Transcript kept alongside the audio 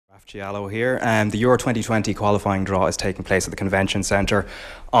Diallo here. The Euro 2020 qualifying draw is taking place at the Convention Centre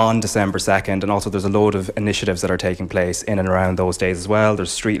on December 2nd, and also there's a load of initiatives that are taking place in and around those days as well.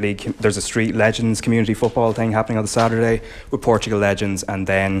 There's there's a Street Legends community football thing happening on the Saturday with Portugal Legends, and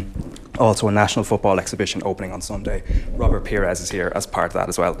then also a national football exhibition opening on Sunday. Robert Pires is here as part of that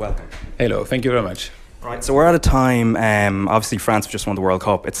as well. Welcome. Hello, thank you very much. Right, so we're at a time, obviously France just won the World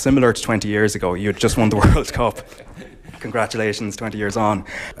Cup. It's similar to 20 years ago. You had just won the World Cup. Congratulations, 20 years on.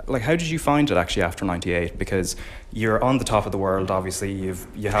 Like, how did you find it actually after 98? Because you're on the top of the world, obviously,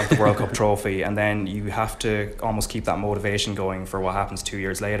 you have the World Cup trophy, and then you have to almost keep that motivation going for what happens 2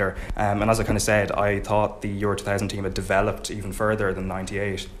 years later. And as I kind of said, I thought the Euro 2000 team had developed even further than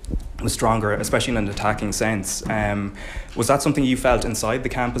 98. It was stronger, especially in an attacking sense. Was that something you felt inside the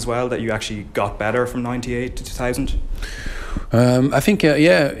camp as well, that you actually got better from 98 to 2000? I think,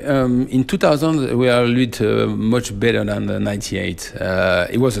 in 2000 we are a little much better than 98.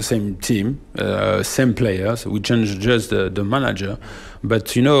 It was the same team, same players. We changed just the manager.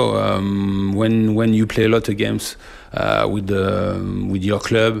 But you know, when you play a lot of games with your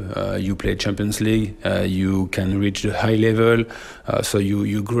club, you play Champions League, you can reach the high level. So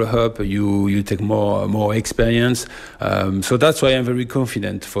you grow up, you take more experience. So that's why I'm very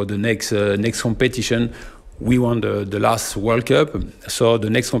confident for the next competition. We won the last World Cup, so the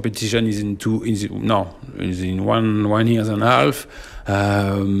next competition is in 1 year and a half.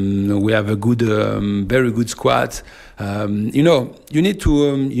 We have a good, very good squad. You know, you need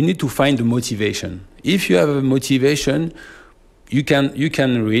to find the motivation. If you have a motivation, you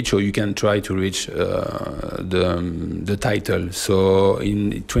can reach, or you can try to reach the title. So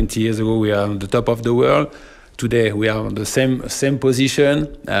in 20 years ago, we are on the top of the world. Today we are on the same position.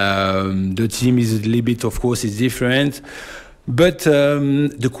 The team is a little bit, of course, is different, but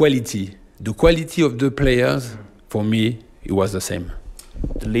the quality of the players, for me, it was the same.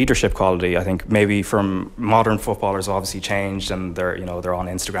 The leadership quality, I think, maybe from modern footballers, obviously changed, and they're on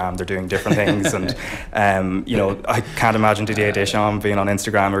Instagram, they're doing different things, and I can't imagine Didier Deschamps being on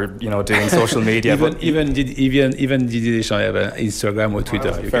Instagram or doing social media. Even Didier Deschamps have an Instagram or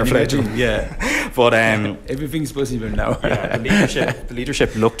Twitter. Fair play to him. Yeah, but everything's possible now. Yeah, the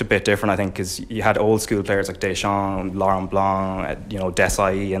leadership looked a bit different, I think, because you had old school players like Deschamps, Laurent Blanc,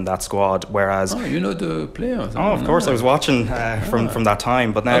 Desailly in that squad, whereas you know the players. Of course, I was watching from that time.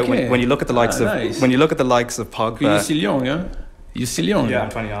 But now, when you look at the likes of Pogba, you're still young, huh? You're still young. Yeah, I'm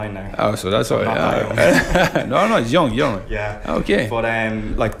 29 now. Oh, so that's all right. No, it's young. Yeah. Okay.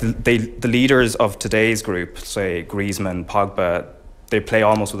 But the leaders of today's group, say Griezmann, Pogba, they play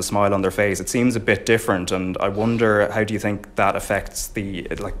almost with a smile on their face. It seems a bit different, and I wonder, how do you think that affects the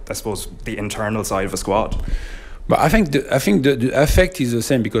internal side of a squad? But I think the effect is the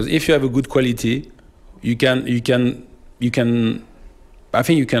same, because if you have a good quality, you can. I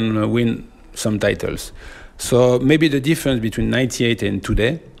think you can win some titles. So maybe the difference between 98 and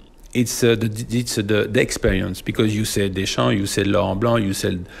today, it's the experience, because you said Deschamps, you said Laurent Blanc, you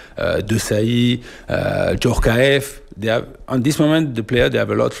said Desailly, Djorkaeff. They have, on this moment, the player, they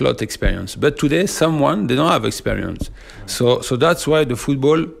have a lot of experience. But today, they don't have experience. So that's why the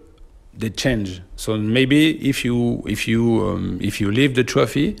football, they change. So maybe if you leave the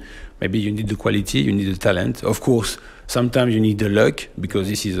trophy, maybe you need the quality, you need the talent. Of course, sometimes you need the luck, because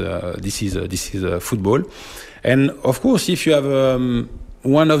this is football. And of course, if you have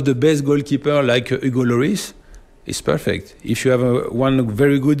one of the best goalkeeper like Hugo Lloris, it's perfect. If you have one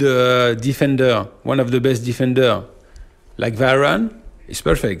very good defender, one of the best defender like Varane, it's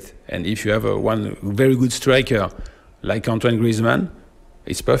perfect. And if you have one very good striker like Antoine Griezmann,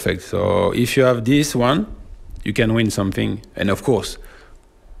 it's perfect. So if you have this one, you can win something. And of course,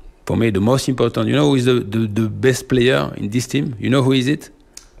 for me, the most important, who is the best player in this team? You know who is it?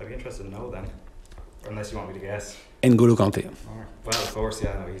 I'd be interested to know then, unless you want me to guess. N'Golo Kanté. Well, of course,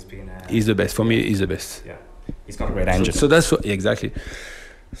 yeah, no, he's been... he's the best. For me, he's the best. Yeah, he's got a great engine. So that's exactly.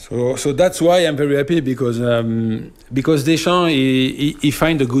 So that's why I'm very happy, because Deschamps, he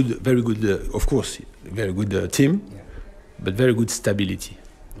find a very good, of course, very good team, but very good stability.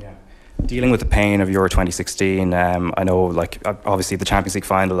 Dealing with the pain of Euro 2016, I know, obviously the Champions League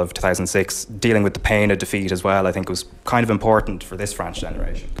final of 2006, dealing with the pain of defeat as well, I think was kind of important for this French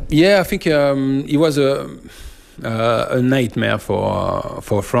generation. Yeah, I think it was a nightmare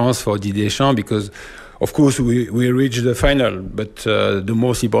for France, for Didier Deschamps, because of course we reached the final, but the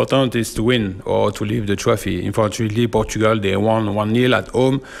most important is to win or to leave the trophy. Unfortunately, Portugal, they won 1-0 at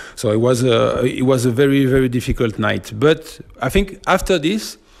home, so it was a very, very difficult night. But I think after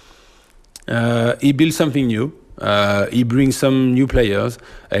this, he built something new. He brings some new players,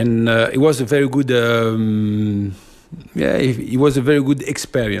 and it was a very good yeah, it was a very good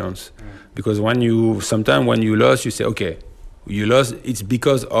experience. Because sometimes when you lost, you say, okay, you lost. It's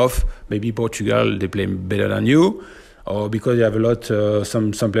because of maybe Portugal, they play better than you, or because you have a lot.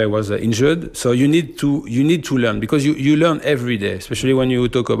 Some player was injured. So you need to learn, because you learn every day, especially when you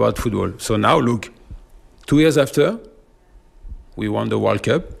talk about football. So now look, 2 years after, we won the World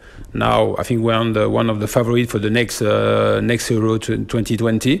Cup. Now I think we're one of the favorites for the next Euro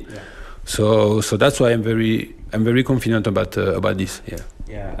 2020. Yeah. So that's why I'm very confident about this. Yeah.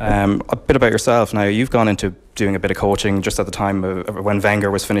 Yeah. A bit about yourself now. You've gone into doing a bit of coaching just at the time when Wenger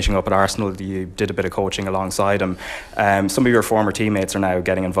was finishing up at Arsenal. You did a bit of coaching alongside him. Some of your former teammates are now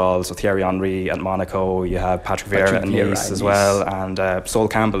getting involved. So Thierry Henry at Monaco. You have Patrick Vieira at Nice as well, and Sol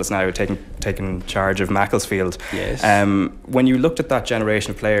Campbell is now taking charge of Macclesfield. Yes. When you looked at that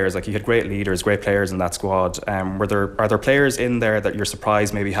generation of players, like you had great leaders, great players in that squad. Are there players in there that you're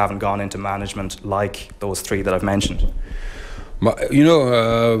surprised maybe haven't gone into management like those three that I've mentioned? But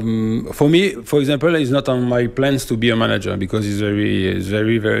for me, for example, it's not on my plans to be a manager, because it's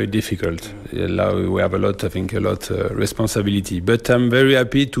very, very difficult. We have a lot responsibility. But I'm very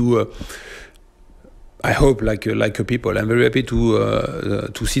happy to. I hope, like people, I'm very happy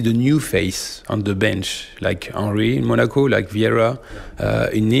to see the new face on the bench, like Henry in Monaco, like Vieira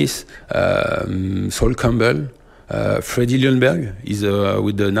in Nice, Sol Campbell. Freddie Ljungberg is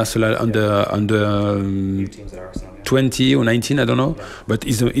with the national under 20 or 19, I don't know, but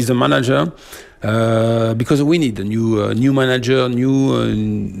he's a manager, because we need a new manager,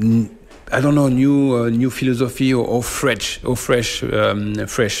 new philosophy or fresh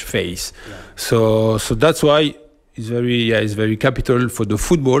face. Yeah. So that's why it's very capital for the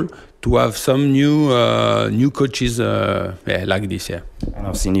football to have some new coaches like this. Yeah. And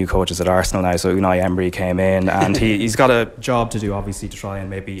obviously new coaches at Arsenal now. So Unai Emery came in, and he's got a job to do, obviously, to try and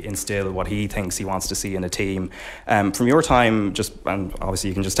maybe instill what he thinks he wants to see in a team. From your time, and obviously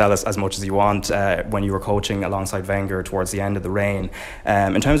you can just tell us as much as you want, when you were coaching alongside Wenger towards the end of the reign,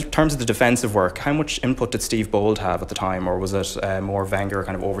 in terms of the defensive work, how much input did Steve Bold have at the time, or was it more Wenger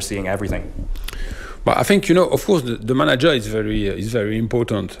kind of overseeing everything? But I think, of course, the manager is very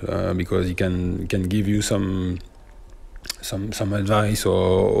important, because he can give you some advice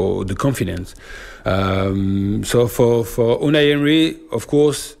or the confidence. So for Unai Emery, of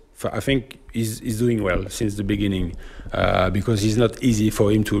course, I think he's doing well since the beginning, because it's not easy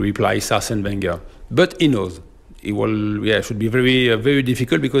for him to replace Arsene Wenger. But he knows it should be very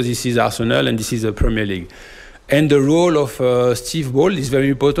difficult, because this is Arsenal and this is the Premier League. And the role of Steve Bold is very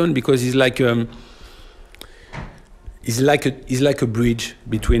important, because he's like a bridge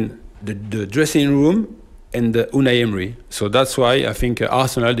between the dressing room and Unai Emery. So that's why I think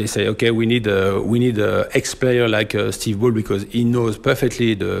Arsenal, they say, okay, we need a ex-player like Steve Bold, because he knows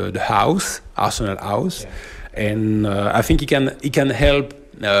perfectly the house, Arsenal house, yeah. And I think he can help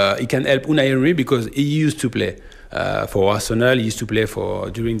Unai Emery, because he used to play for Arsenal. He used to play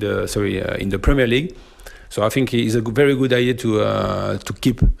in the Premier League. So I think it's a very good idea to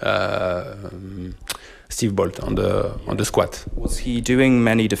keep Steve Bold on the squad. Was he doing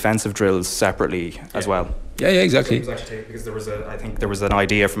many defensive drills separately as well? Yeah, exactly. Because I think there was an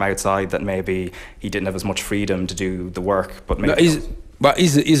idea from outside that maybe he didn't have as much freedom to do the work, but maybe. But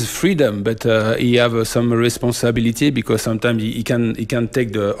his freedom, but he have some responsibility, because sometimes he can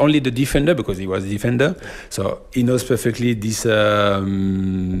take only the defender, because he was a defender, so he knows perfectly this how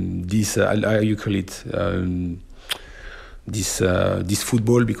you call it, this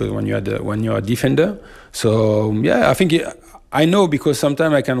football, because when you're a defender. So yeah, I think I know, because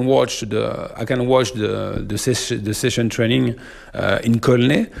sometimes I can watch the session training in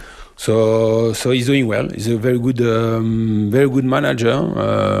Cologne. So he's doing well. He's a very good manager,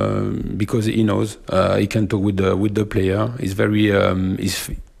 because he knows he can talk with the player. He's very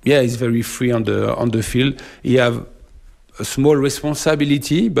free on the field. He have a small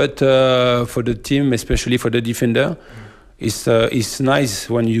responsibility, but for the team, especially for the defender, it's nice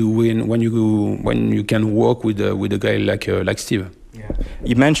when you can work with a guy like Steve. Yeah.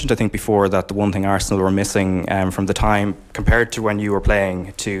 You mentioned, I think, before that the one thing Arsenal were missing from the time, compared to when you were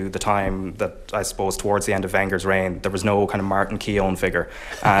playing, to the time that, I suppose, towards the end of Wenger's reign, there was no kind of Martin Keown figure.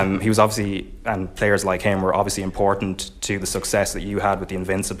 He was obviously, and players like him were obviously important to the success that you had with the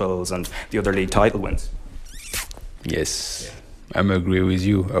Invincibles and the other league title wins. Yes, yeah. I agree with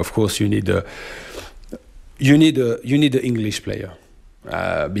you. Of course, you need an English player.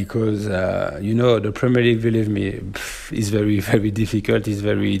 Because the Premier League, believe me, is very, very difficult. It's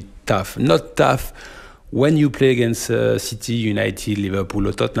very tough. Not tough when you play against City, United, Liverpool,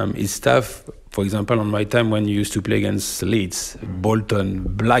 or Tottenham, it's tough. For example, on my time when you used to play against Leeds, Bolton,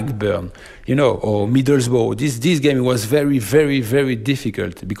 Blackburn, you know, or Middlesbrough, this game was very, very, very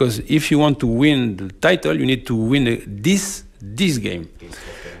difficult, because if you want to win the title, you need to win this game,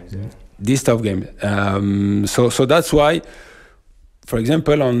 this tough game. So that's why, for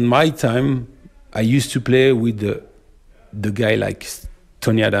example, on my time, I used to play with the guy like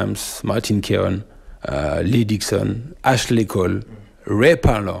Tony Adams, Martin Keown, Lee Dixon, Ashley Cole, Ray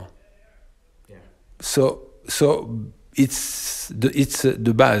Parlour. So it's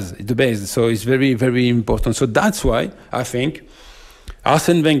the base. So it's very, very important. So that's why I think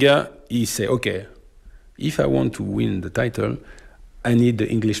Arsene Wenger, he say, okay, if I want to win the title, I need the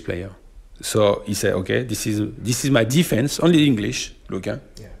English player. So he said, okay, this is my defense, only English. Look, yeah.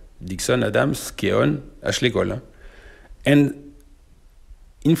 Dixon, Adams, Keown, Ashley Cole, and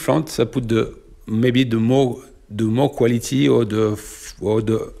in front I put maybe the more quality or the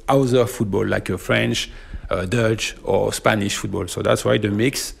other football, like a French, Dutch, or Spanish football. So that's why the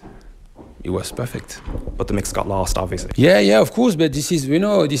mix, it was perfect. But the mix got lost, obviously. Yeah, of course. But this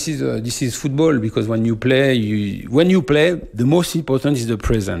is football, because when you play, the most important is the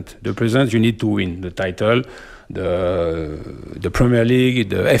present. The present, you need to win the title, the Premier League,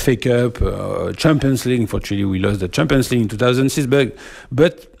 the FA Cup, Champions League. Unfortunately, we lost the Champions League in 2006.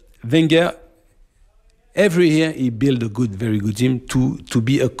 But Wenger, every year he built a very good team to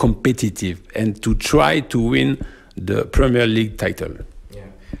be a competitive and to try to win the Premier League title. Yeah.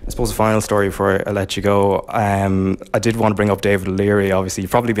 I suppose the final story before I let you go, I did want to bring up David O'Leary. Obviously,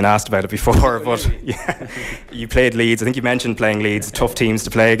 you've probably been asked about it before, but yeah, you played Leeds. I think you mentioned playing Leeds, tough teams to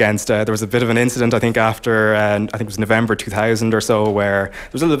play against. There was a bit of an incident, I think, after, I think it was November 2000 or so, where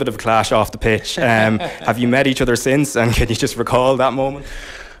there was a little bit of a clash off the pitch. Have you met each other since, and can you just recall that moment?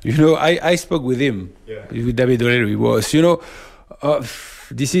 You know, I spoke with him, with David O'Leary.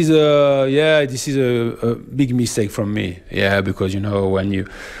 This is a big mistake from me. Yeah, because, you know, when you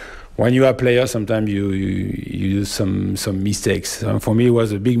are a player, sometimes you do some mistakes. For me, it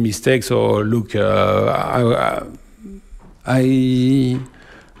was a big mistake. So look, I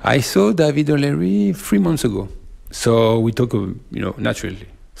saw David O'Leary 3 months ago. So we talk, naturally.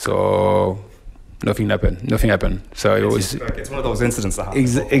 So nothing happened. So it was. It's one of those incidents that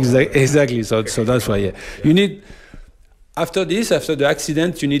happens. Exactly. So that's why. Yeah, you need. After the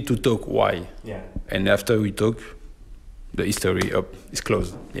accident, you need to talk why. Yeah. And after we talk, the history is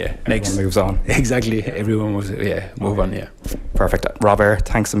closed. Yeah. Next moves on. Exactly. Everyone move on. Yeah. Perfect. Robert,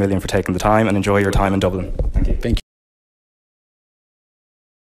 thanks a million for taking the time, and enjoy your time in Dublin.